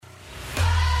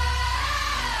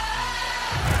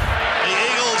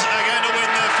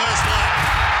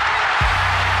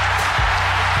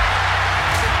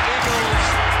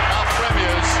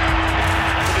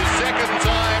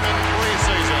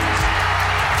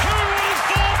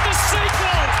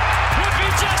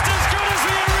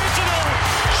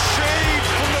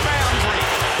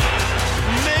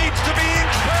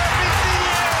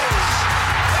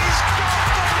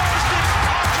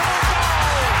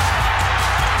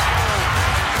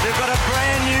They've got a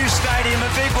brand new stadium,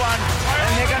 a big one,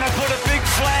 and they're going to put a big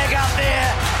flag up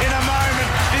there in a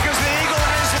moment because the Eagle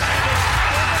has landed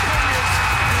on the Premiers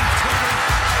in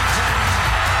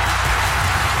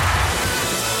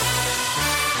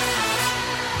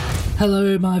 2018.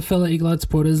 Hello, my fellow Eagle-Eyed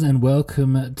supporters, and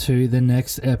welcome to the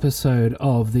next episode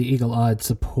of the Eagle-Eyed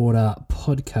Supporter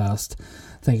Podcast.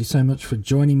 Thank you so much for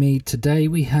joining me. Today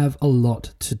we have a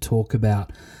lot to talk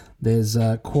about. There's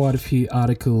quite a few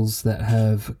articles that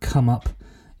have come up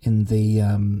in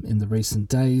the recent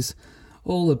days,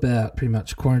 all about pretty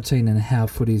much quarantine and how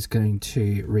footy is going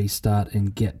to restart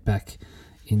and get back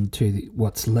into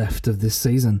what's left of this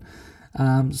season.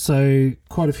 So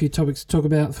quite a few topics to talk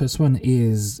about. First one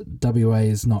is WA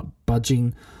is not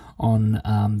budging on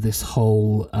this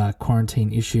whole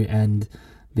quarantine issue and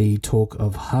the talk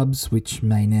of hubs, which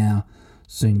may now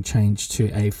soon change to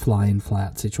a fly-in,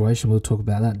 fly-out situation. We'll talk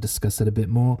about that, discuss it a bit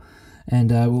more. And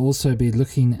we'll also be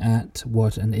looking at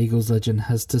what an Eagles legend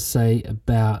has to say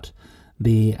about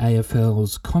the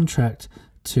AFL's contract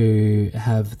to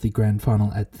have the grand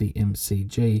final at the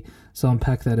MCG. So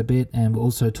unpack that a bit, and we'll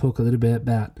also talk a little bit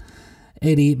about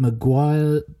Eddie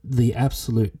Maguire, the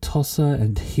absolute tosser,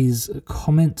 and his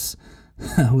comments.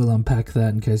 We'll unpack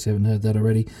that in case you haven't heard that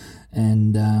already.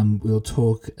 And we'll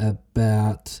talk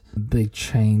about the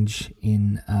change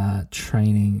in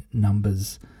training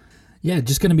numbers. Yeah,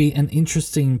 just going to be an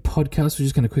interesting podcast. We're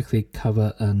just going to quickly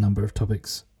cover a number of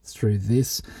topics through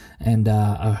this, and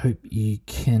I hope you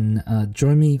can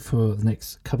join me for the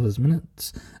next couple of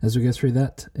minutes as we go through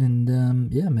that,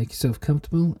 and make yourself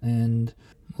comfortable, and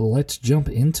let's jump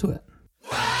into it.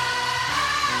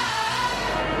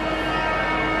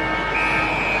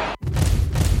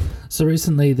 So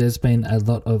recently there's been a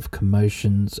lot of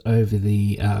commotions over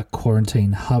the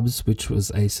quarantine hubs, which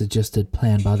was a suggested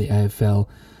plan by the AFL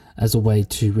as a way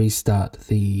to restart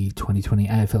the 2020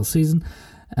 AFL season.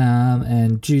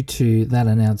 And due to that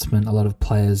announcement, a lot of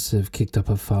players have kicked up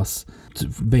a fuss,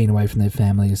 being away from their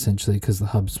family essentially, because the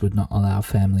hubs would not allow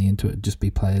family into it, just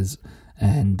be players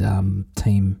and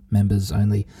team members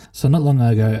only. So not long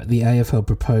ago, the AFL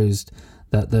proposed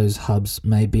that those hubs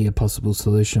may be a possible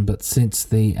solution, but since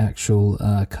the actual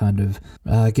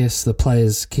the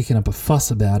players kicking up a fuss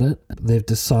about it, they've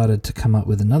decided to come up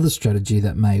with another strategy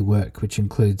that may work, which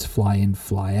includes fly-in,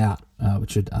 fly-out,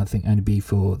 which would, I think, only be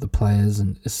for the players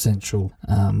and essential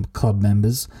club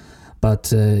members.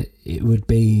 But it would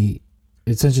be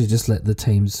essentially just let the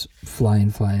teams fly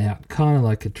in, fly out, kind of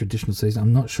like a traditional season.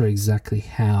 I'm not sure exactly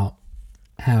how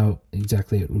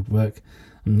exactly it would work.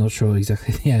 I'm not sure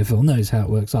exactly the AFL knows how it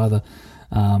works either,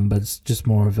 but it's just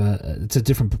more of it's a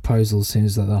different proposal as soon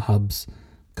as the hubs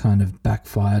kind of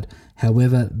backfired.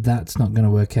 However, that's not going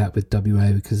to work out with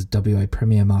WA because WA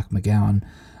Premier Mark McGowan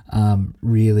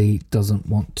really doesn't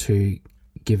want to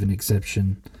give an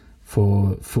exception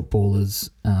for footballers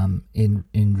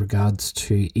in regards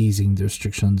to easing the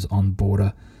restrictions on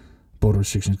border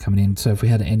restrictions coming in. So if we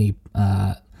had any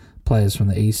players from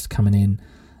the east coming in,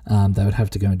 they would have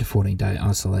to go into 14-day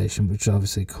isolation, which would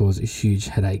obviously cause a huge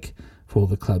headache for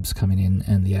the clubs coming in,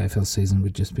 and the AFL season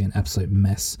would just be an absolute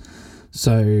mess.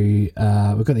 So we've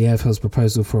got the AFL's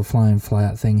proposal for a fly-in,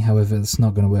 fly-out thing. However, it's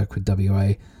not going to work with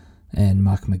WA and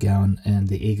Mark McGowan, and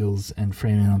the Eagles and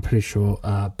Freeman, I'm pretty sure,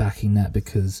 are backing that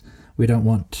because we don't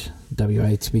want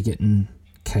WA to be getting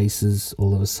cases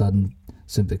all of a sudden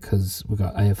simply because we've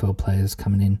got AFL players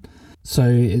coming in. So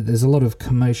there's a lot of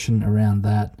commotion around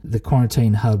that. The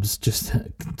quarantine hubs just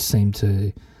seem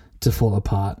to fall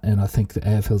apart, and I think the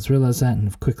AFL's realised that and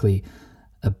have quickly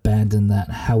abandoned that.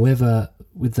 However,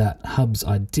 with that hubs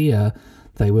idea,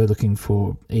 they were looking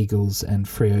for Eagles and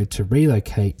Freo to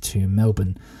relocate to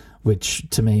Melbourne, which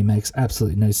to me makes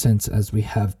absolutely no sense as we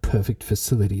have perfect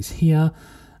facilities here.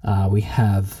 We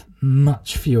have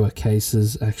much fewer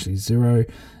cases, actually zero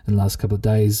in the last couple of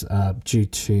days, due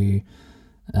to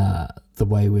the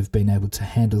way we've been able to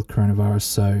handle coronavirus.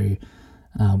 So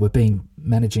we've been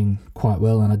managing quite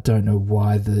well, and I don't know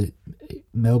why the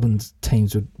Melbourne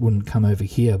teams wouldn't come over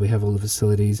here. We have all the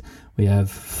facilities. We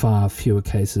have far fewer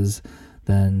cases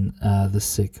than the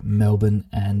sick Melbourne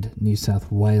and New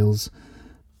South Wales.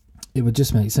 It would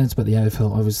just make sense, but the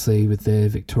AFL, obviously, with their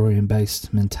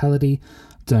Victorian-based mentality,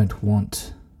 don't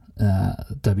want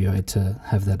WA to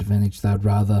have that advantage. They'd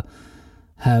rather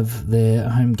have their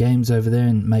home games over there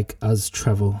and make us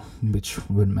travel, which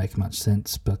wouldn't make much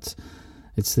sense. But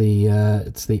it's the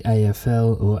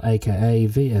AFL, or AKA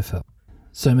VFL.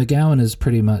 So McGowan has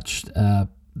pretty much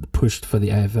pushed for the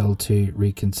AFL to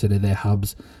reconsider their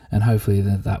hubs, and hopefully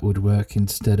that would work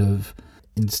instead of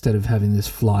having this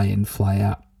fly in, fly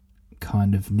out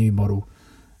kind of new model.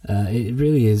 It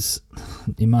really is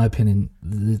in my opinion,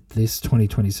 this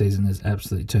 2020 season has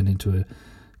absolutely turned into a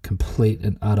complete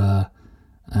and utter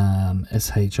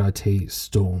SHIT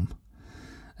storm.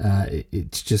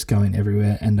 It's just going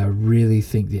everywhere, and I really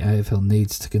think the AFL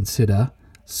needs to consider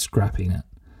scrapping it.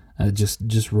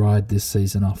 Just ride this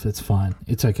season off. It's fine.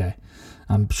 It's okay.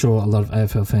 I'm sure a lot of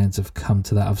AFL fans have come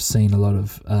to that. I've seen a lot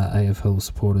of AFL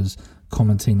supporters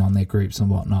commenting on their groups and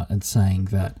whatnot and saying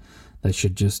that they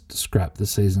should just scrap the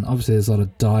season. Obviously, there's a lot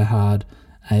of diehard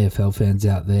AFL fans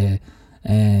out there,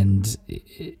 and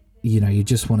you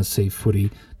just want to see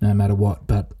footy no matter what.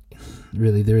 But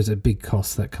really, there is a big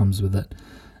cost that comes with it.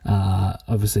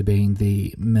 Obviously, being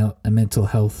the mental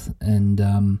health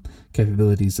and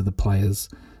capabilities of the players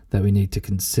that we need to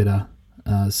consider.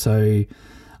 So,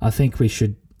 I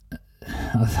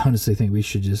honestly think we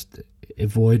should just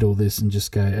avoid all this and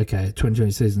just go, okay,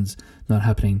 2020 season's not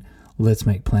happening. Let's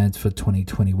make plans for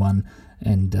 2021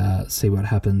 and see what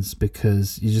happens,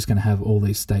 because you're just going to have all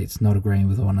these states not agreeing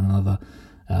with one another.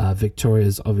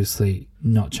 Victoria's obviously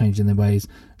not changing their ways.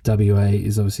 WA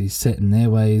is obviously set in their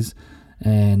ways,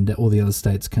 and all the other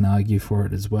states can argue for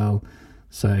it as well.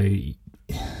 So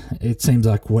it seems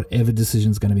like whatever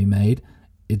decision is going to be made,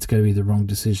 it's going to be the wrong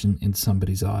decision in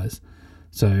somebody's eyes.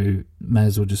 So may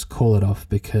as well just call it off,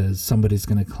 because somebody's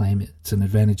going to claim it's an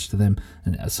advantage to them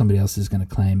and somebody else is going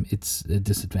to claim it's a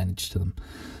disadvantage to them.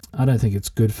 I don't think it's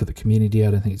good for the community.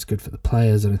 I don't think it's good for the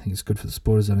players. I don't think it's good for the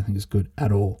supporters. I don't think it's good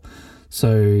at all.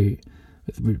 So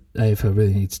AFL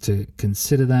really needs to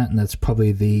consider that, and that's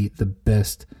probably the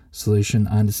best solution.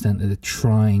 I understand that they're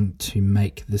trying to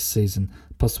make this season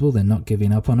possible. They're not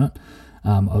giving up on it.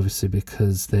 Obviously,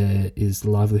 because there is the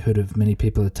livelihood of many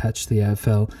people attached to the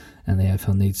AFL, and the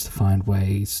AFL needs to find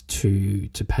ways to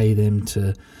pay them,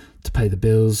 to pay the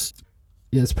bills.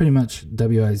 Yeah, it's pretty much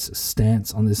WA's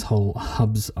stance on this whole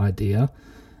hubs idea.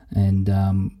 And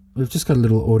we've just got a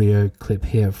little audio clip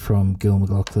here from Gil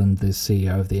McLachlan, the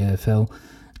CEO of the AFL,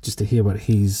 just to hear what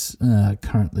he's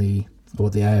currently, or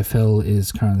what the AFL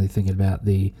is currently thinking about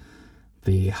the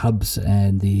hubs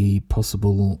and the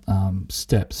possible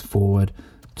steps forward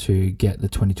to get the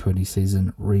 2020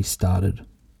 season restarted.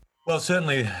 Well,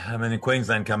 certainly, I mean,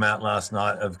 Queensland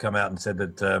have come out and said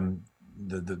that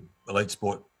the elite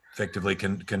sport effectively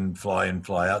can fly in,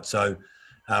 fly out. So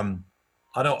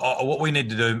what we need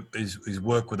to do is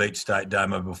work with each state,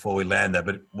 Damo, before we land that.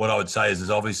 But what I would say is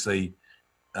obviously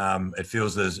it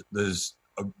feels there's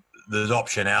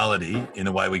optionality in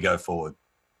the way we go forward.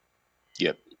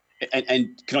 Yep.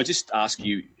 And can I just ask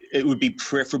you, it would be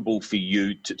preferable for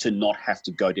you to not have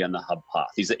to go down the hub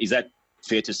path. Is that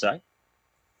fair to say?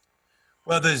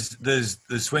 Well, there's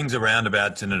swings and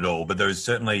roundabouts in it all, but there is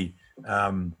certainly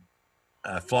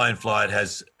fly and flight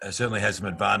certainly has some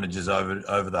advantages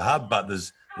over the hub, but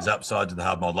there's upside to the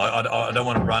hub model. I don't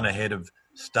want to run ahead of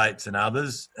states and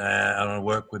others. I want to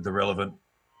work with the relevant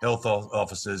health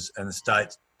officers and the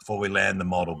states before we land the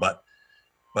model. But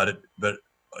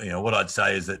what I'd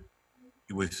say is that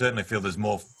we certainly feel there's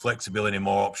more flexibility and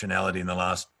more optionality in the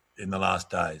last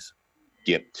days.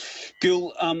 Yep.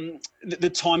 Gil, the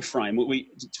time frame,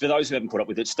 for those who haven't caught up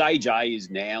with it, Stage A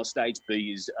is now, Stage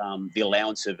B is the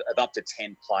allowance of up to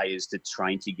 10 players to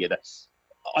train together.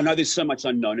 I know there's so much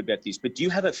unknown about this, but do you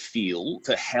have a feel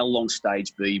for how long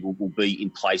Stage B will be in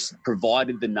place,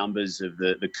 provided the numbers of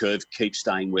the curve keep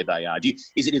staying where they are?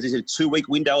 Is it a 2-week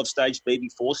window of Stage B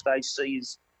before Stage C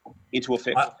is into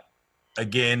effect?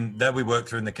 Again, that we work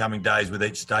through in the coming days with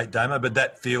each state, Damo, but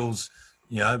that feels,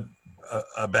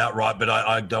 about right. But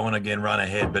I don't want to again run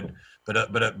ahead. But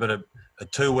a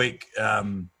 2-week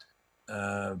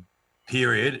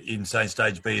period in say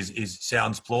Stage B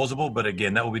sounds plausible. But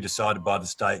again, that will be decided by the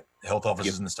state health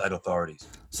officers and the state authorities.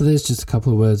 So there's just a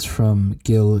couple of words from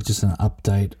Gil, just an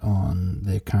update on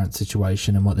their current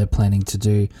situation and what they're planning to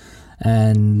do.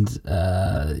 And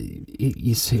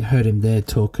you heard him there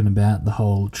talking about the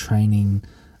whole training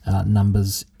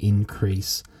numbers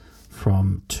increase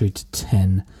from 2 to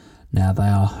 10. Now they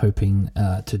are hoping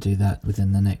to do that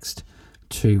within the next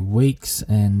 2 weeks,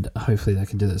 and hopefully they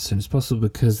can do that as soon as possible,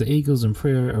 because the Eagles and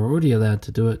Freo are already allowed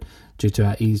to do it due to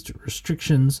our eased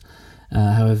restrictions.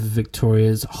 However,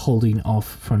 Victoria's holding off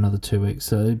for another 2 weeks.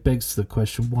 So it begs the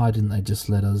question, why didn't they just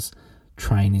let us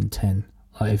train in 10?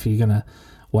 Like, if you're going to...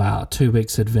 Wow, 2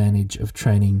 weeks advantage of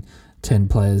training 10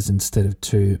 players instead of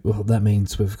 2. Well, that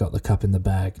means we've got the cup in the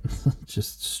bag.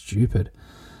 Just stupid.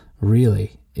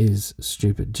 Really is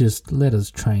stupid. Just let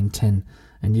us train 10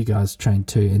 and you guys train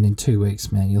 2. And in 2 weeks,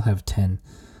 man, you'll have 10.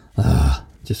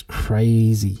 Just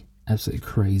crazy. Absolutely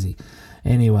crazy.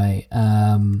 Anyway,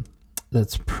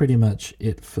 that's pretty much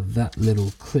it for that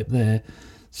little clip there.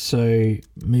 So,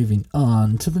 moving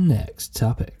on to the next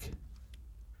topic.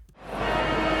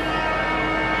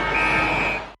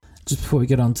 Just before we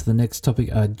get on to the next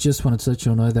topic, I just wanted to let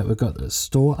you all know that we've got a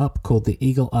store up called the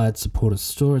Eagle-Eyed Supporter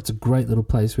Store. It's a great little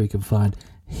place where you can find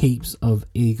heaps of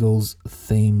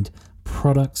Eagles-themed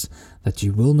products that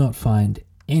you will not find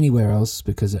anywhere else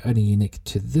because they're only unique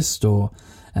to this store,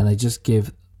 and they just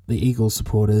give the Eagles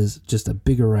supporters just a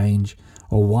bigger range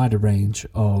or wider range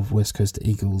of West Coast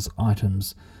Eagles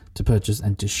items to purchase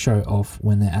and to show off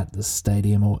when they're at the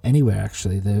stadium or anywhere.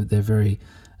 Actually, they're very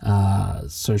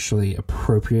socially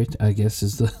appropriate, I guess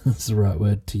is the right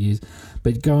word to use.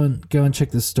 But go and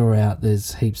check the store out.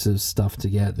 There's heaps of stuff to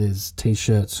get. There's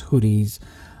t-shirts, hoodies,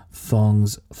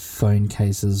 thongs, phone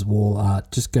cases, wall art.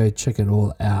 Just go check it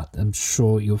all out. I'm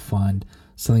sure you'll find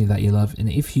something that you love, and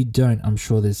if you don't, I'm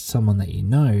sure there's someone that you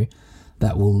know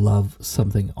that will love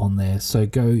something on there. So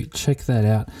go check that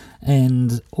out.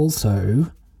 And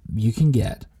also, you can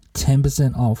get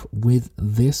 10% off with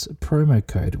this promo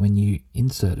code when you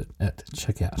insert it at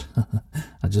checkout.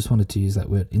 I just wanted to use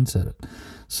that word, insert it.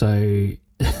 So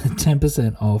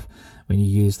 10% off when you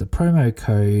use the promo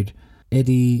code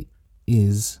Eddie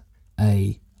is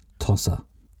a tosser.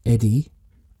 Eddie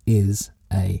is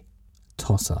a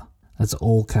tosser. That's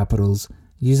all capitals.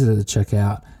 Use it at the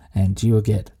checkout and you will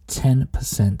get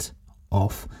 10%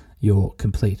 off your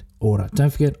complete order. Don't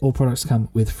forget, all products come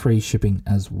with free shipping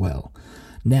as well.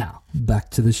 Now, back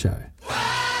to the show.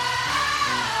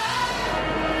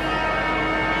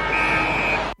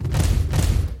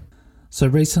 So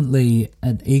recently,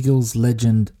 an Eagles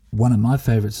legend, one of my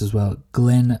favorites as well,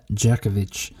 Glenn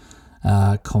Jakovich,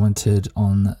 commented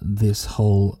on this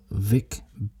whole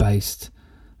Victoria-based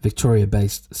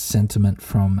sentiment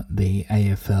from the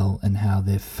AFL and how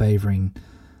they're favouring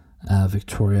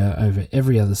Victoria over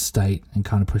every other state and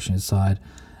kind of pushing it aside.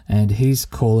 And he's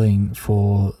calling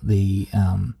for the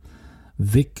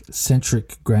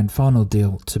Vic-Centric grand final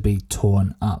deal to be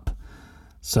torn up.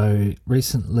 So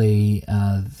recently,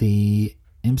 the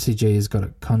MCG has got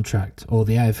a contract, or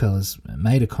the AFL has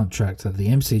made a contract that the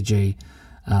MCG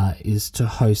is to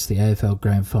host the AFL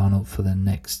grand final for the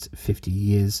next 50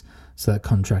 years. So that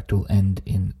contract will end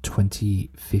in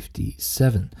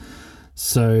 2057.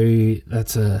 So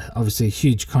that's obviously a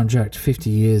huge contract. 50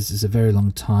 years is a very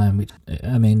long time.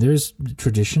 I mean, there is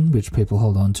tradition which people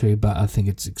hold on to, but I think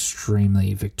it's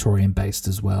extremely Victorian-based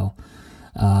as well.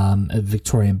 A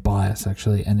Victorian bias,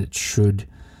 actually, and it should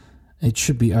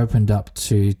be opened up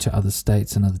to other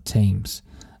states and other teams.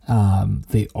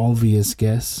 The obvious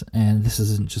guess, and this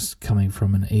isn't just coming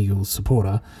from an Eagles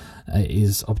supporter,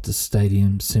 is Optus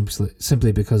Stadium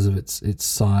simply because of its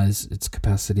size, its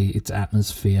capacity, its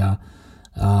atmosphere,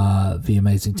 the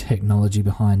amazing technology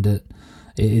behind it.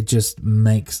 It just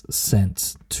makes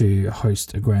sense to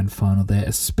host a grand final there,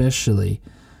 especially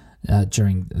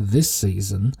during this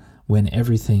season when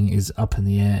everything is up in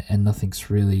the air and nothing's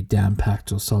really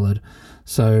down-packed or solid.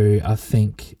 So I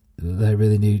think they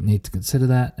really need to consider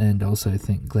that, and also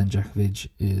think Glenn Jakovich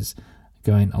is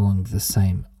going along the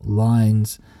same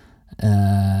lines.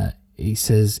 He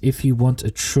says, if you want a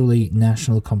truly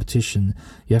national competition,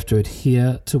 you have to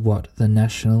adhere to what the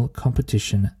national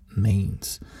competition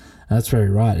means. And that's very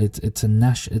right. It's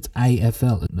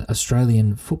AFL,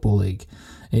 Australian Football League.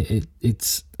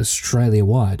 It's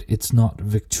Australia-wide. It's not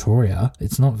Victoria.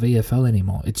 It's not VFL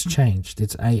anymore. It's changed.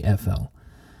 It's AFL.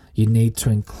 You need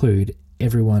to include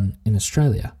everyone in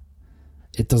Australia.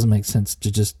 It doesn't make sense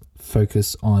to just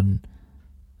focus on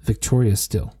Victoria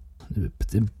still.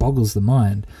 It boggles the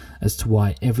mind as to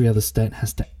why every other state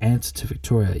has to answer to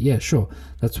Victoria. Yeah, sure,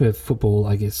 that's where football,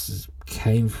 I guess,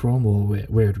 came from, or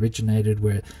where it originated,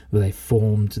 where they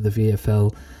formed the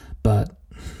VFL. But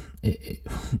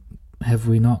have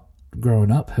we not grown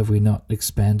up? Have we not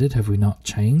expanded? Have we not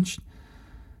changed?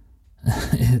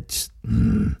 It's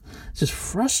just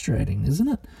frustrating, isn't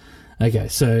it? Okay,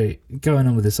 so going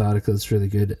on with this article, it's really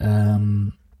good.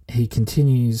 He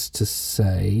continues to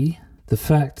say, the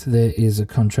fact there is a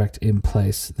contract in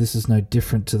place, this is no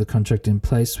different to the contract in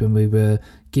place when we were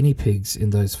guinea pigs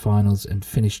in those finals and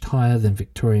finished higher than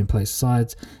Victorian place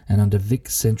sides, and under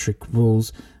Vic-Centric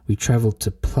rules, we travelled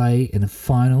to play in a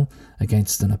final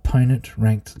against an opponent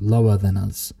ranked lower than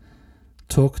us.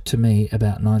 Talk to me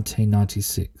about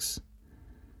 1996.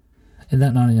 In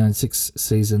that 1996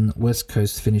 season, West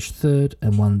Coast finished third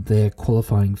and won their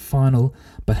qualifying final,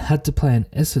 but had to play an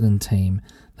Essendon team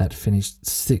that finished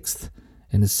sixth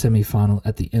in the semi-final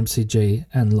at the MCG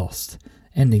and lost,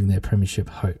 ending their premiership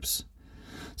hopes.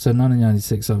 So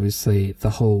 1996, obviously,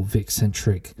 the whole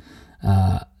Vic-Centric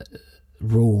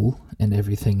rule and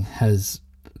everything has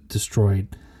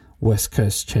destroyed West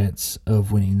Coast chance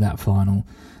of winning that final.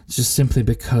 It's just simply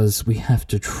because we have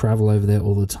to travel over there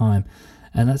all the time.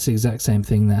 And that's the exact same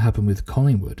thing that happened with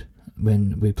Collingwood.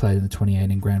 When we played in the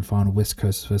 2018 Grand Final, West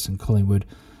Coast versus Collingwood,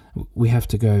 we have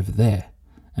to go over there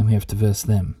and we have to verse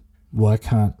them. Why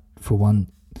can't, for one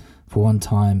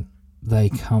time, they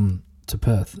come to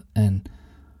Perth and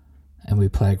we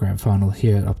play a Grand Final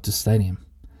here at Optus Stadium?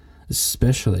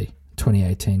 Especially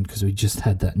 2018, because we just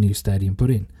had that new stadium put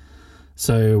in.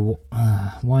 So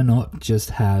why not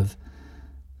just have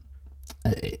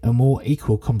a more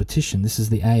equal competition? This is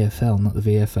the AFL, not the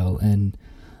VFL, and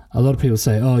a lot of people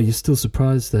say, "Oh, you're still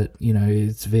surprised that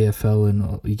it's VFL,"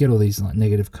 and you get all these like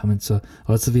negative comments. "Oh,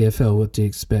 it's the VFL. What do you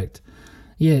expect?"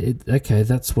 Yeah, okay,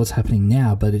 that's what's happening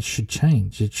now, but it should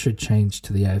change. It should change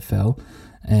to the AFL,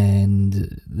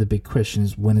 and the big question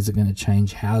is, when is it going to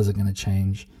change? How is it going to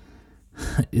change?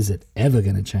 Is it ever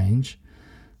going to change?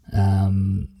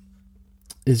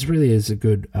 It really is a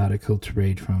good article to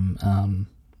read from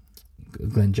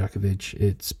Glenn Djakovic.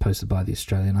 It's posted by The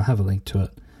Australian. I'll have a link to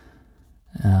it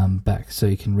back so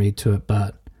you can read to it.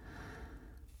 But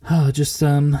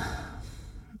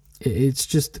it's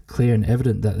just clear and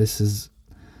evident that this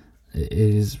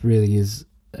is really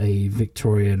a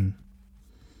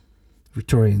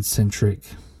Victorian-centric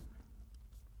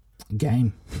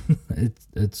game.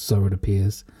 It's so it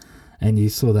appears, and you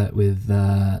saw that with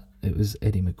it was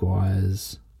Eddie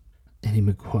Maguire's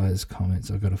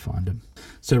comments. I've got to find him.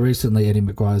 So recently, Eddie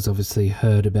Maguire's obviously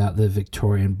heard about the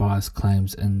Victorian bias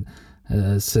claims and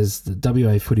says that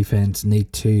WA footy fans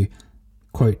need to,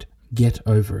 quote, get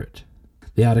over it.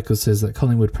 The article says that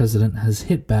Collingwood president has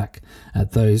hit back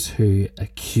at those who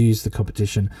accuse the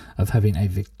competition of having a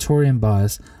Victorian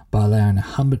bias by allowing a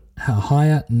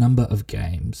higher number of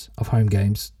home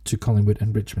games to Collingwood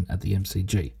and Richmond at the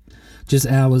MCG. Just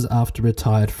hours after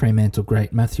retired Fremantle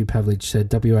great Matthew Pavlich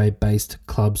said WA-based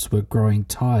clubs were growing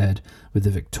tired with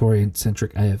the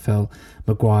Victorian-centric AFL,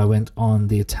 Maguire went on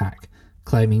the attack,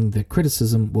 claiming the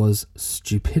criticism was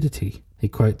stupidity. He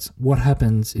quotes, "What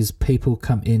happens is people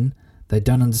come in, they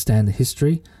don't understand the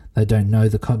history, they don't know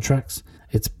the contracts,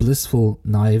 it's blissful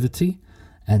naivety,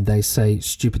 and they say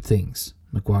stupid things,"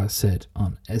 Maguire said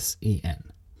on SEN.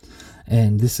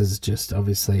 And this is just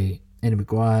obviously Eddie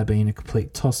Maguire being a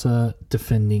complete tosser,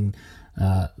 defending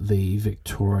the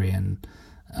Victorian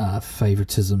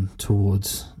favouritism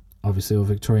towards obviously all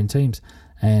Victorian teams.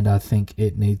 And I think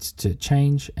it needs to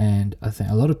change, and I think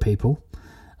a lot of people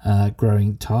are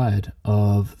growing tired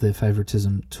of their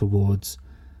favouritism towards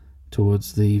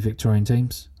the Victorian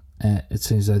teams. It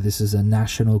seems though this is a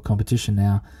national competition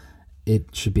now.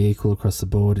 It should be equal across the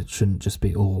board. It shouldn't just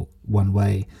be all one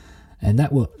way. And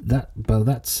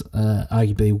that's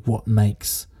arguably what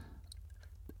makes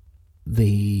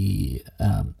the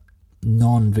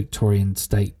non-Victorian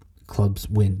state clubs'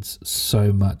 wins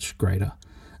so much greater,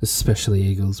 especially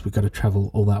Eagles. We've got to travel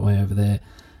all that way over there,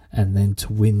 and then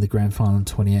to win the grand final in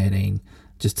 2018,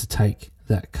 just to take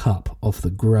that cup off the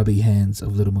grubby hands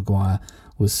of little Maguire,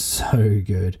 was so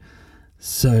good.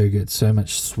 So good, so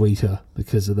much sweeter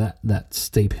because of that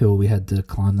steep hill we had to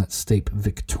climb, that steep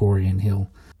Victorian hill.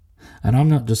 And I'm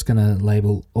not just going to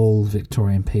label all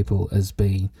Victorian people as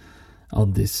being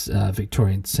on this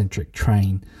Victorian-centric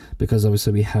train, because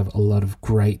obviously we have a lot of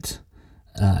great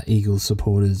Eagles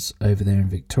supporters over there in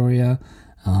Victoria.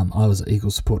 I was an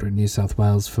Eagles supporter in New South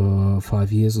Wales for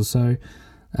 5 years or so.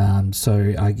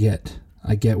 So I get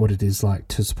what it is like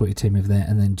to support your team over there,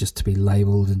 and then just to be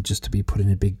labelled and just to be put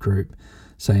in a big group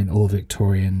saying all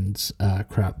Victorians are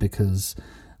crap because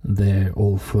they're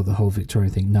all for the whole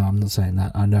Victorian thing. No, I'm not saying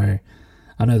that. I know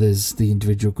there's the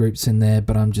individual groups in there,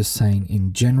 but I'm just saying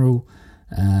in general,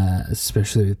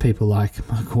 especially with people like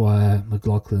Maguire,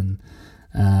 McLaughlin,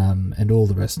 and all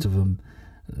the rest of them,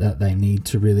 that they need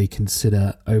to really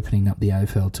consider opening up the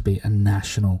AFL to be a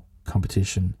national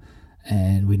competition.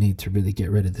 And we need to really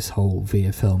get rid of this whole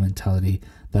VFL mentality.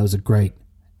 That was a great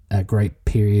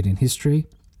period in history.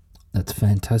 That's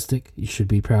fantastic. You should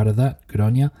be proud of that. Good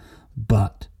on you.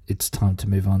 But it's time to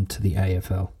move on to the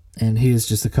AFL. And here's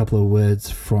just a couple of words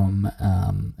from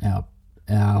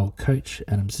our coach,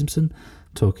 Adam Simpson,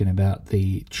 talking about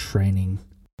the training.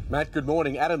 Matt, good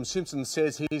morning. Adam Simpson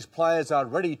says his players are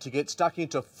ready to get stuck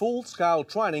into full-scale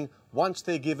training once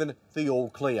they're given the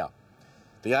all-clear.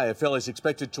 The AFL is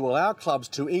expected to allow clubs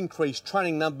to increase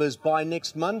training numbers by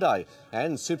next Monday,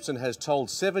 and Simpson has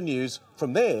told 7 News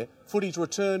from there, footy's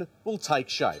return will take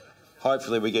shape.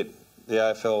 Hopefully the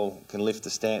AFL can lift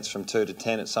the stance from 2 to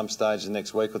 10 at some stage the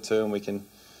next week or two, and we can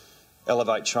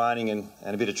elevate training and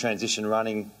a bit of transition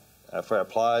running for our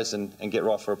players and get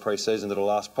right for a pre-season that'll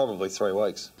last probably 3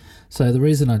 weeks. So the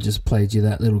reason I just played you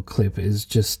that little clip is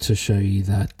just to show you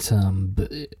that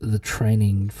the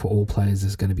training for all players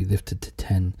is going to be lifted to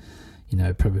 10,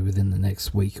 probably within the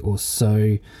next week or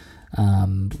so,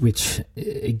 which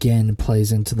again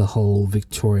plays into the whole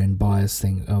Victorian bias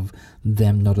thing of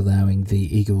them not allowing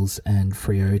the Eagles and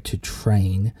Freo to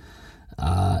train,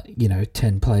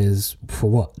 10 players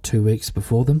for 2 weeks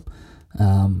before them.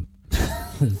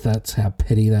 That's how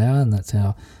petty they are, and that's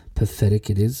how pathetic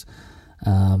it is.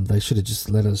 They should have just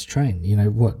let us train.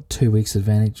 2 weeks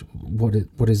advantage, what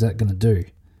is that going to do?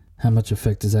 How much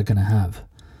effect is that going to have?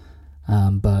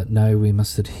 But no, we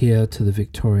must adhere to the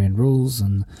Victorian rules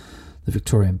and the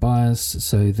Victorian bias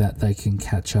so that they can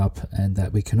catch up and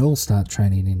that we can all start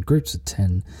training in groups of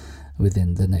 10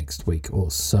 within the next week or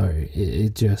so.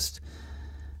 It just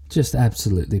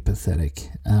absolutely pathetic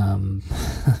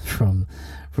from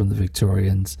the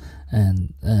Victorians,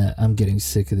 and I'm getting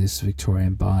sick of this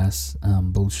Victorian bias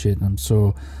bullshit. I'm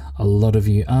sure a lot of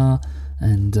you are,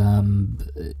 and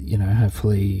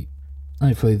hopefully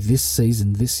this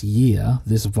season, this year,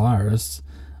 this virus,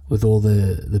 with all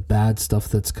the bad stuff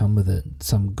that's come with it,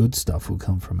 some good stuff will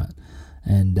come from it,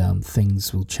 and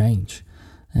things will change,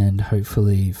 and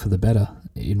hopefully for the better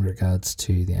in regards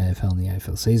to the AFL and the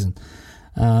AFL season.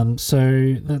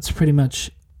 So that's pretty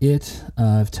much it.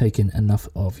 I've taken enough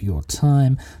of your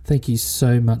time. Thank you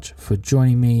so much for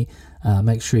joining me.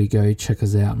 Make sure you go check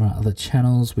us out on our other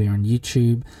channels. We're on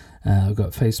YouTube. We've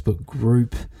got a Facebook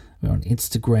group. We're on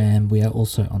Instagram. We are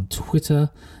also on Twitter.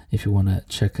 If you want to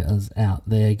check us out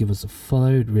there, give us a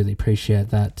follow. We'd really appreciate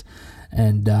that.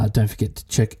 And don't forget to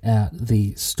check out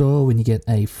the store when you get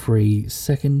a free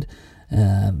second.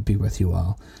 Be worth your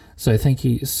while. So thank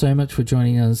you so much for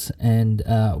joining us, and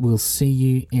we'll see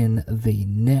you in the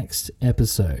next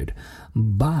episode.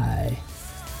 Bye.